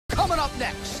Coming up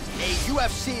next, a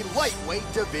UFC lightweight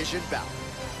division bout.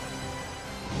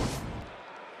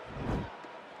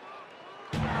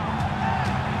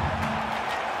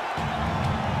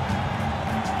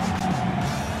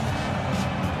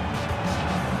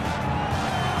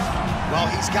 Well,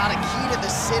 he's got a key to the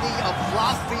city of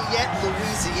Lafayette,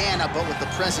 Louisiana, but with the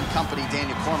present company,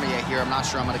 Daniel Cormier here, I'm not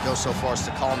sure I'm going to go so far as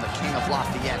to call him the king of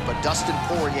Lafayette, but Dustin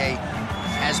Poirier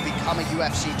has become a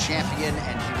UFC champion,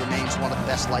 and he remains one of the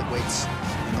best lightweights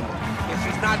in the world. If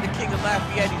he's not the king of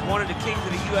Lafayette, he's one of the kings of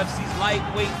the UFC's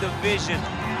lightweight division.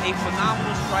 A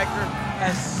phenomenal striker,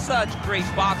 has such great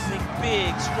boxing, big,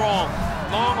 strong,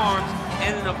 long arms,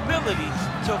 and an ability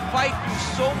to fight through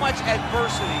so much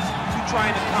adversity to try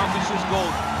and accomplish his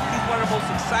goals. He's one of the most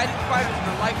exciting fighters in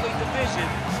the lightweight division,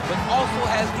 but also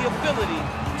has the ability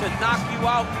to knock you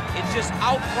out and just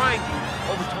outgrind you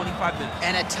over 25 minutes.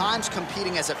 And at times,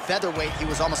 competing as a featherweight, he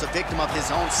was almost a victim of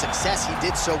his own success. He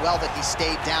did so well that he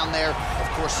stayed down there. Of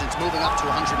course, since moving up to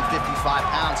 155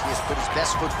 pounds, he has put his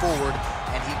best foot forward,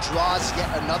 and he draws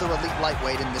yet another elite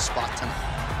lightweight in this spot tonight.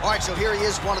 All right, so here he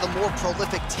is, one of the more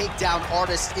prolific takedown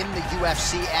artists in the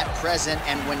UFC at present.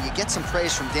 And when you get some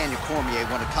praise from Daniel Cormier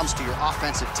when it comes to your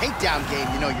offensive takedown game,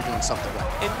 you know you're doing something right.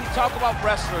 And we talk about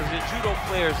wrestlers and judo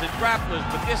players and grapplers,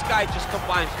 but this guy just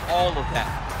combines all of that.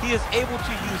 He is able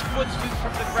to use foot sweeps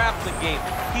from the grappling game.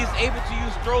 He is able to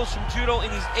use throws from judo, and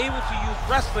he's able to use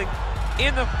wrestling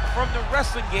from the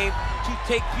wrestling game to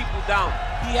take people down.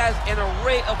 He has an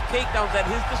array of takedowns at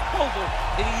his disposal,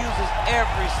 and he uses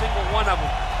every single one of them.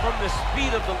 From the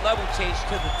speed of the level change,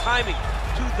 to the timing,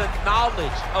 to the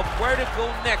knowledge of where to go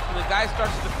next. When the guy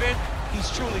starts to defend, he's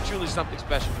truly, truly something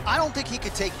special. I don't think he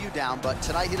could take you down, but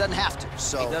tonight he doesn't have to.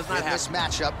 So he does not in this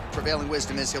matchup, prevailing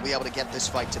wisdom is he'll be able to get this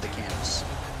fight to the canvas.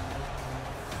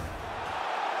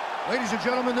 Ladies and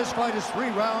gentlemen, this fight is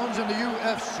 3 rounds in the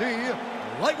UFC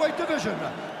lightweight division.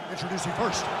 Introducing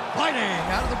first, fighting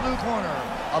out of the blue corner,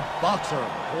 a boxer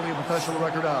holding a professional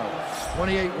record of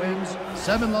 28 wins,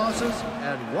 7 losses,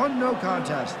 and 1 no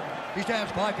contest. He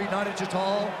stands 5 feet 9 inches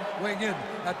tall, weighing in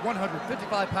at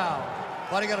 155 pounds.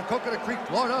 Fighting out of Coconut Creek,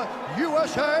 Florida,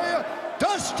 USA,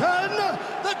 Dustin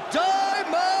the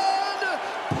Diamond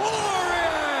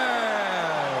Poirier!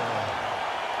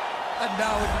 And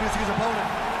now introducing his opponent,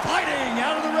 fighting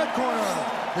out of the red corner.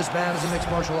 This man is a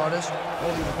mixed martial artist,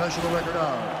 holding a professional record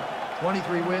of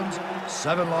 23 wins,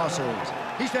 7 losses.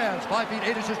 He stands 5 feet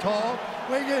 8 inches tall,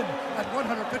 weighing in at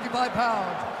 155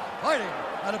 pounds. Fighting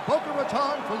out of Boca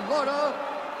Raton, Florida,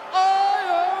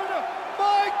 Iron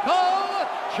Michael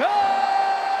Chandler!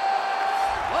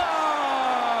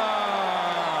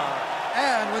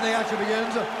 And when the action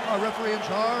begins, our referee in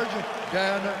charge,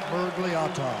 Dan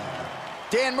Murgliata.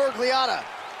 Dan Murgliata.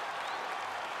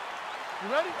 You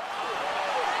ready?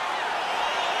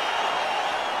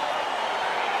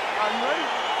 Are you ready?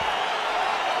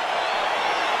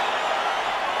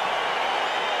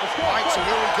 All right, so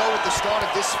here we go with the start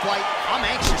of this fight. I'm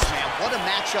anxious, man. What a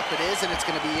matchup it is, and it's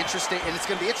going to be interesting. And it's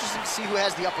going to be interesting to see who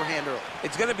has the upper hand early.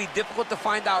 It's going to be difficult to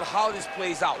find out how this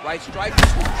plays out, right? Strike. He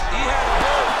had a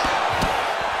goal.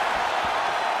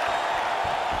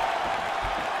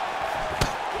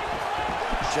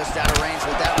 Just out of range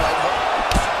with that right hook.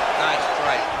 Nice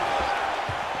strike.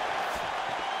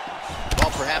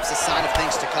 Well, perhaps a sign of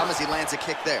things to come as he lands a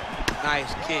kick there.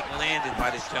 Nice kick landed by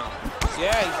this gentleman.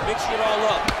 Yeah, he's mixing it all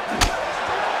up.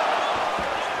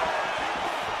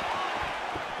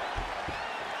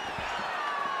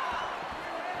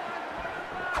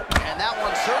 And that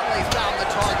one certainly found the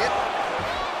target.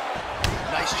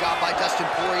 Nice job by Dustin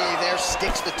Poirier there.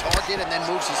 Sticks the target and then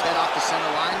moves his head off the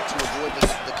center line to avoid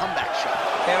the comeback shot.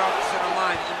 Head off the center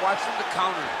line, and watch him to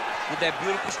counter with that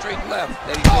beautiful straight left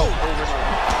that he throws over and over.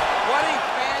 What a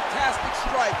fantastic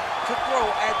strike to throw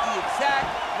at the exact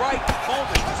right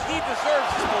moment. He deserves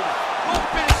this moment. We'll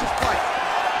finish this fight.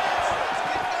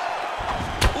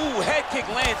 Ooh, head kick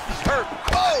lands. He's hurt.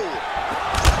 Oh!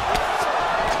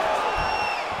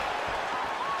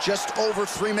 Just over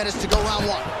 3 minutes to go, round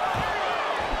 1.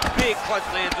 Big punch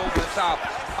lands over the top.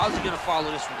 How's he gonna follow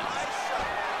this one?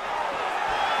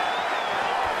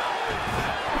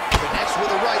 Connects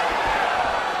with a right.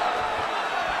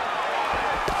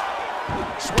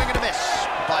 Swing and a miss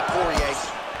by Poirier.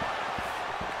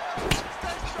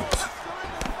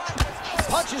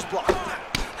 Punch is blocked.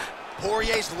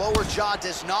 Poirier's lower jaw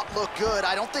does not look good.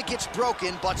 I don't think it's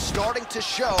broken, but starting to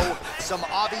show some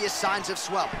obvious signs of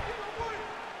swelling.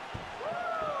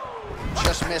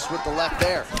 Just missed with the left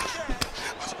there.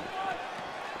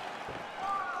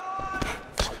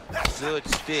 Good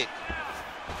stick.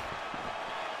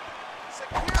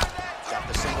 Got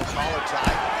the single collar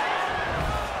tie.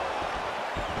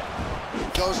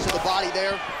 goes to the body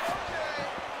there.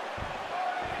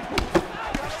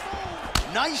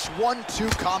 Nice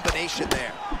 1-2 combination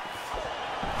there.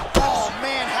 Oh,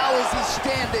 man, how is he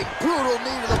standing? Brutal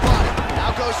knee to the body.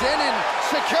 Now goes in and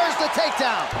secures the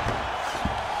takedown.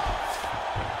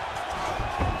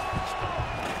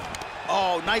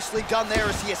 Oh, nicely done there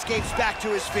as he escapes back to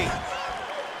his feet.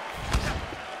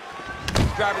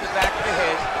 Driving the back of the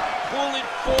head, pulling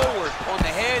forward on the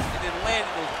head, and then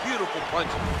landing those beautiful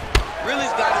punches.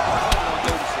 Really's got his opponent on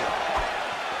notice here.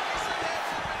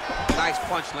 Nice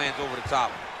punch lands over the top.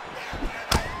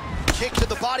 Kick to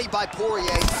the body by Poirier.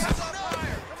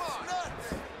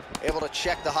 Able to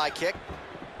check the high kick.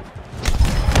 He's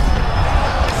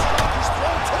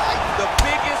thrown tonight. The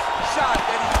biggest shot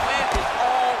that he's landed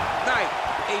all night.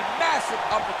 A massive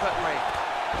uppercut land.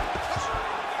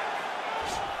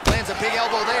 Lands a big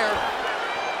elbow there.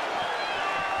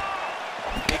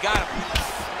 They got him.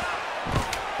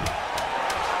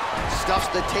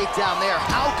 Stuffs the takedown there.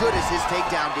 How good is his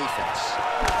takedown defense?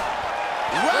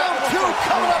 Round 2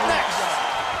 coming up next.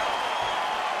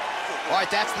 All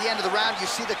right, that's the end of the round. You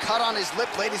see the cut on his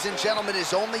lip, ladies and gentlemen,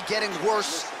 is only getting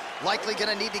worse. Likely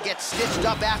gonna need to get stitched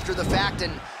up after the fact,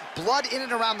 and blood in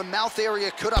and around the mouth area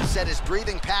could upset his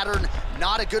breathing pattern.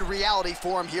 Not a good reality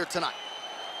for him here tonight.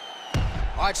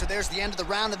 All right, so there's the end of the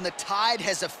round, and the tide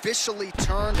has officially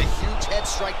turned. A huge head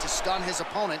strike to stun his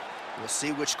opponent. We'll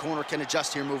see which corner can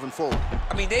adjust here moving forward.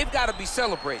 I mean, they've got to be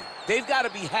celebrating. They've got to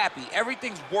be happy.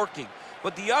 Everything's working.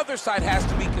 But the other side has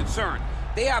to be concerned.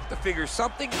 They have to figure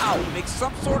something out, make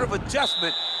some sort of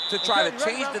adjustment to try to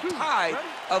change the tide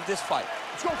of this fight.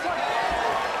 Let's go fight.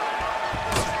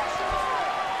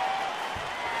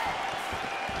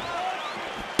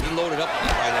 He loaded up on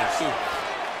that right hand, too.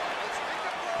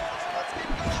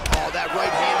 Oh, that right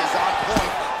hand is on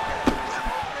point.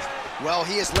 Well,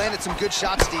 he has landed some good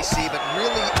shots, DC, but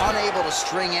really unable to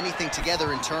string anything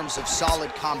together in terms of solid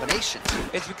combinations.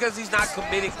 It's because he's not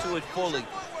committing to it fully.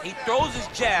 He throws his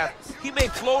jab. He may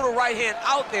float a right hand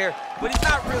out there, but he's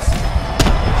not really...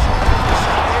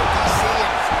 There, DC,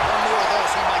 and one more of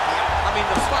those, he might be out. I mean,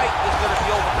 the fight is going to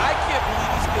be over. I can't believe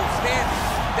he's still standing.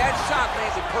 That shot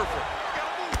landed perfect.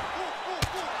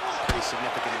 Pretty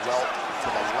significant welt to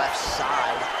the left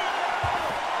side.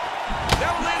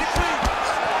 That one landed clean.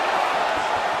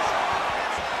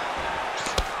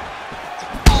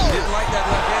 Didn't like that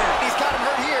left hand. He's got him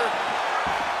hurt here.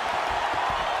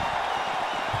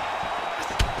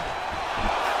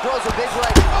 Throws a big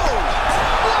right. Oh!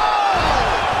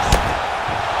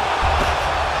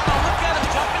 Oh, look at him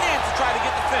jumping in to try to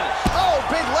get the finish. Oh,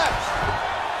 big left.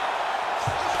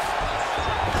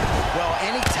 Well,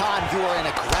 anytime you are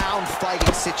in a ground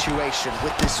fighting situation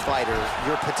with this fighter,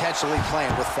 you're potentially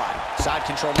playing with fire. Side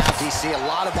control now, DC. A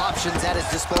lot of options at his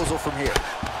disposal from here.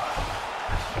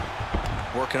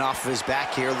 Working off of his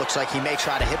back here. Looks like he may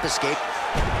try to hip escape.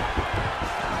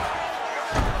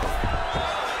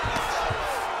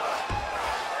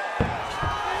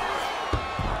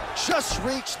 Just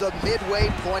reached the midway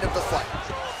point of the fight.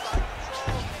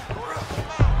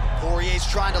 Poirier's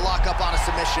trying to lock up on a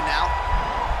submission now.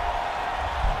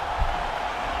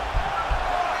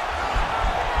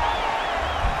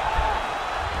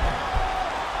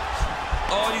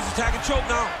 Oh, he's attacking choke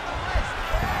now.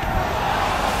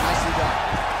 Nicely done.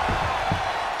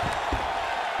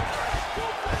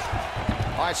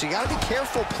 All right, so you got to be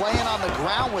careful playing on the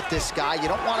ground with this guy. You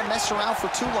don't want to mess around for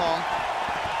too long.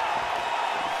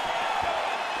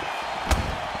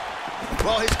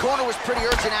 Well, his corner was pretty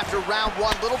urgent after round 1.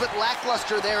 A little bit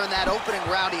lackluster there in that opening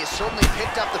round. He has certainly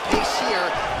picked up the pace here,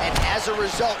 and as a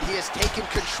result, he has taken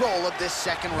control of this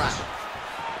second round.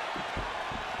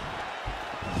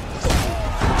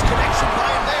 Connection by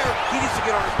him there. He needs to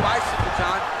get on his bicycle,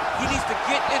 John. He needs to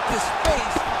get into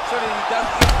space so that he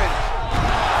doesn't get finished.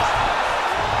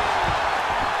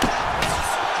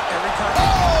 Every time.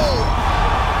 Oh!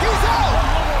 He's out!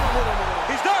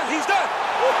 He's done. He's done.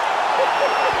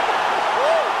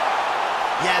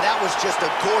 Yeah, that was just a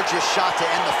gorgeous shot to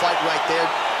end the fight right there.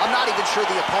 I'm not even sure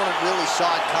the opponent really saw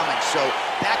it coming. So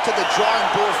back to the drawing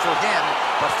board for him,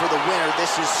 but for the winner,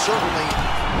 this is certainly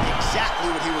exactly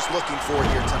what he was looking for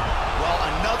here tonight. Well,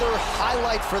 another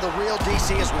highlight for the real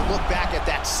DC as we look back at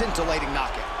that scintillating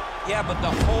knockout. Yeah, but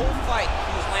the whole fight,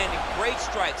 he was landing great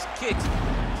strikes, kicks,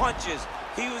 punches.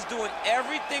 He was doing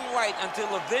everything right until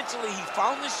eventually he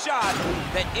found the shot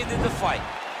that ended the fight.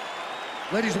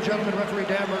 Ladies and gentlemen, referee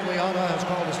Dan Bergliana has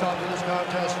called a stop to this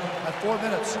contest at 4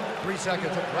 minutes, 3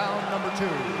 seconds of round number 2.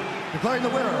 Declaring the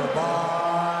winner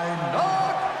by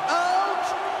knockout,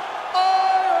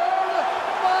 Iron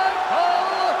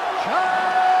Michael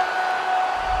Chandler.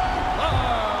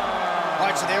 All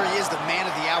right, so there he is, the man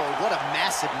of the hour. What a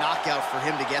massive knockout for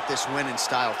him to get this win in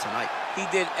style tonight. He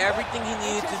did everything he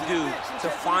needed to do to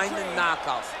find the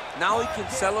knockout. Now he can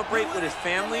celebrate with his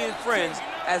family and friends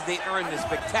as they earn this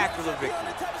spectacular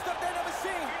victory.